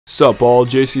Sup all,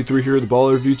 JC3 here, the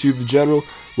baller of YouTube, the general.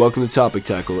 Welcome to Topic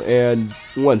Tackle, and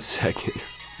 1 second.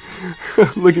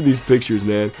 Look at these pictures,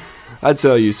 man. I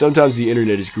tell you, sometimes the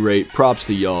internet is great, props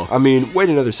to y'all. I mean, wait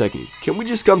another second. Can we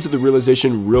just come to the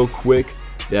realization real quick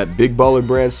that Big Baller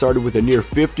Brand started with a near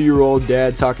 50-year-old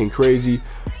dad talking crazy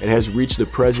and has reached the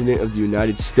President of the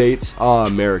United States? Ah,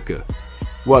 America.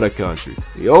 What a country.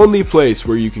 The only place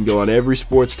where you can go on every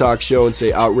sports talk show and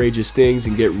say outrageous things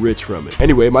and get rich from it.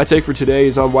 Anyway, my take for today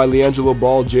is on why LiAngelo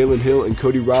Ball, Jalen Hill, and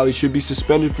Cody Riley should be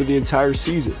suspended for the entire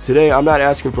season. Today, I'm not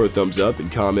asking for a thumbs up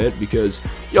and comment because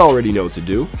you already know what to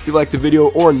do. If you like the video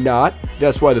or not,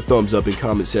 that's why the thumbs up and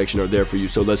comment section are there for you,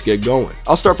 so let's get going.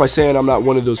 I'll start by saying I'm not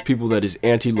one of those people that is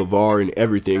anti-LeVar and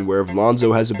everything, where if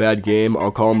Lonzo has a bad game, I'll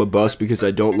call him a bust because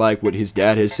I don't like what his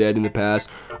dad has said in the past,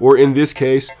 or in this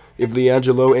case, if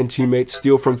LiAngelo and teammates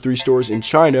steal from 3 stores in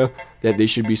China, that they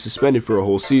should be suspended for a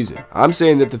whole season. I'm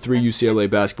saying that the 3 UCLA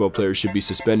basketball players should be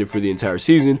suspended for the entire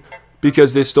season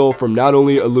because they stole from not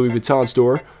only a Louis Vuitton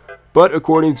store, but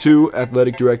according to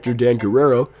athletic director Dan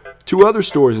Guerrero, 2 other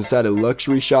stores inside a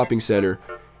luxury shopping center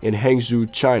in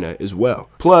Hangzhou, China as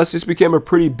well. Plus, this became a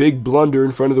pretty big blunder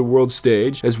in front of the world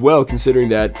stage as well, considering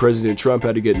that President Trump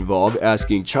had to get involved,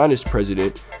 asking China's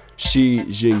president Xi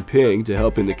Jinping to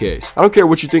help in the case. I don't care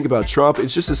what you think about Trump,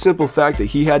 it's just a simple fact that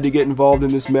he had to get involved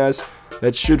in this mess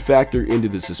that should factor into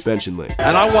the suspension lane.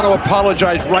 And I want to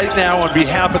apologize right now on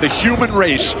behalf of the human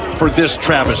race for this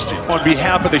travesty. On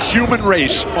behalf of the human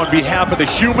race, on behalf of the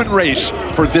human race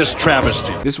for this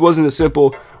travesty. This wasn't a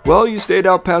simple, well, you stayed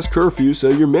out past curfew, so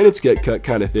your minutes get cut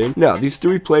kind of thing. Now, these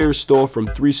 3 players stole from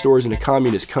 3 stores in a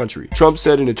communist country. Trump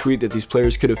said in a tweet that these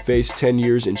players could have faced 10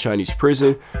 years in Chinese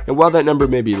prison, and while that number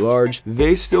may be large,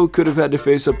 they still could have had to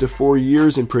face up to 4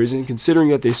 years in prison, considering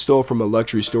that they stole from a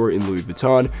luxury store in Louis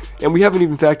Vuitton, and we haven't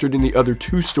even factored in the other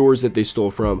 2 stores that they stole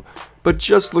from. But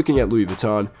just looking at Louis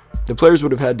Vuitton, the players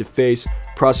would have had to face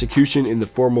prosecution in the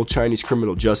formal Chinese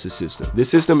criminal justice system. This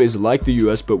system is like the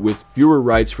US, but with fewer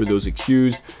rights for those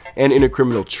accused, and in a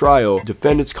criminal trial,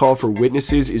 defendants' call for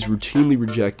witnesses is routinely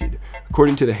rejected,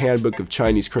 according to the Handbook of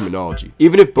Chinese Criminology.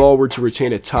 Even if Ball were to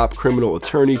retain a top criminal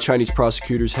attorney, Chinese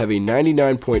prosecutors have a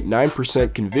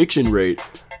 99.9% conviction rate,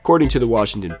 according to the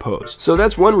Washington Post. So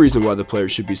that's one reason why the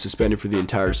players should be suspended for the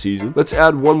entire season. Let's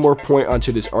add one more point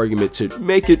onto this argument to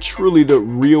make it truly the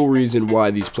real reason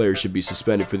why these players should be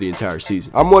suspended for the entire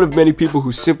season. I'm one of many people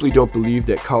who simply don't believe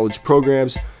that college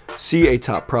programs see a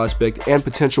top prospect and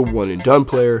potential one-and-done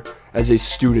player as a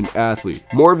student athlete.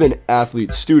 More of an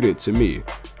athlete-student to me.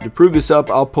 To prove this up,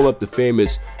 I'll pull up the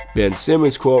famous Ben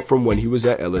Simmons quote from when he was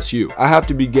at LSU. "I have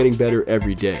to be getting better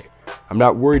every day. I'm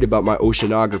not worried about my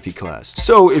oceanography class."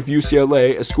 So if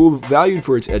UCLA, a school valued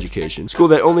for its education, a school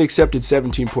that only accepted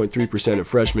 17.3% of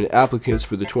freshman applicants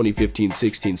for the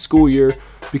 2015-16 school year,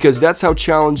 because that's how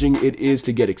challenging it is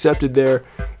to get accepted there,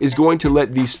 is going to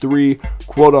let these 3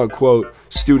 quote-unquote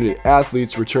student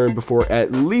athletes return before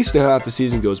at least a half a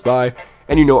season goes by,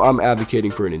 and you know I'm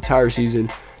advocating for an entire season,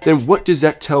 then what does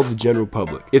that tell the general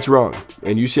public? It's wrong,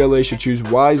 and UCLA should choose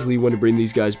wisely when to bring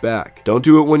these guys back. Don't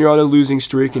do it when you're on a losing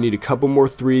streak and need a couple more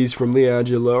threes from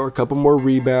LiAngelo or a couple more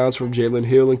rebounds from Jalen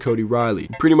Hill and Cody Riley.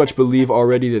 You pretty much believe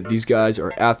already that these guys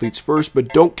are athletes first,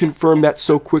 but don't confirm that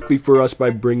so quickly for us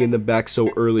by bringing them back so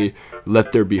early.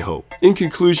 Let there be hope. In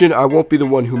conclusion, I won't be the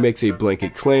one who makes a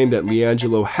blanket claim that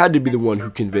LiAngelo had to be the one who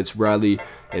convinced Riley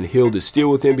and Hill to steal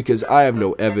with him, because I have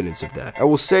no evidence of that. I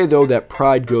will say though that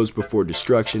pride goes before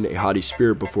destruction, a haughty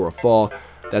spirit before a fall.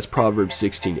 That's Proverbs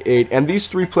 16:8, and these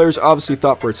 3 players obviously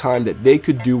thought for a time that they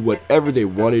could do whatever they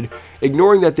wanted,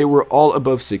 ignoring that they were all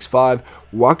above 6'5",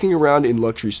 walking around in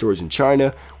luxury stores in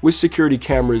China with security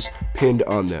cameras pinned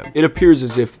on them. It appears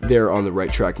as if they're on the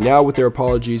right track now with their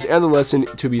apologies, and the lesson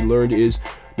to be learned is,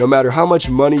 no matter how much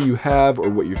money you have or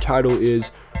what your title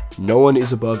is, no one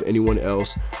is above anyone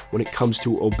else when it comes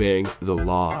to obeying the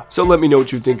law. So let me know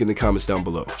what you think in the comments down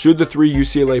below. Should the 3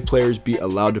 UCLA players be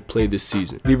allowed to play this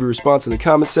season? Leave your response in the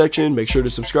comment section, make sure to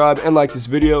subscribe and like this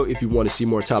video if you want to see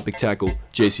more Topic Tackle.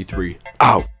 JC3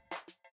 out.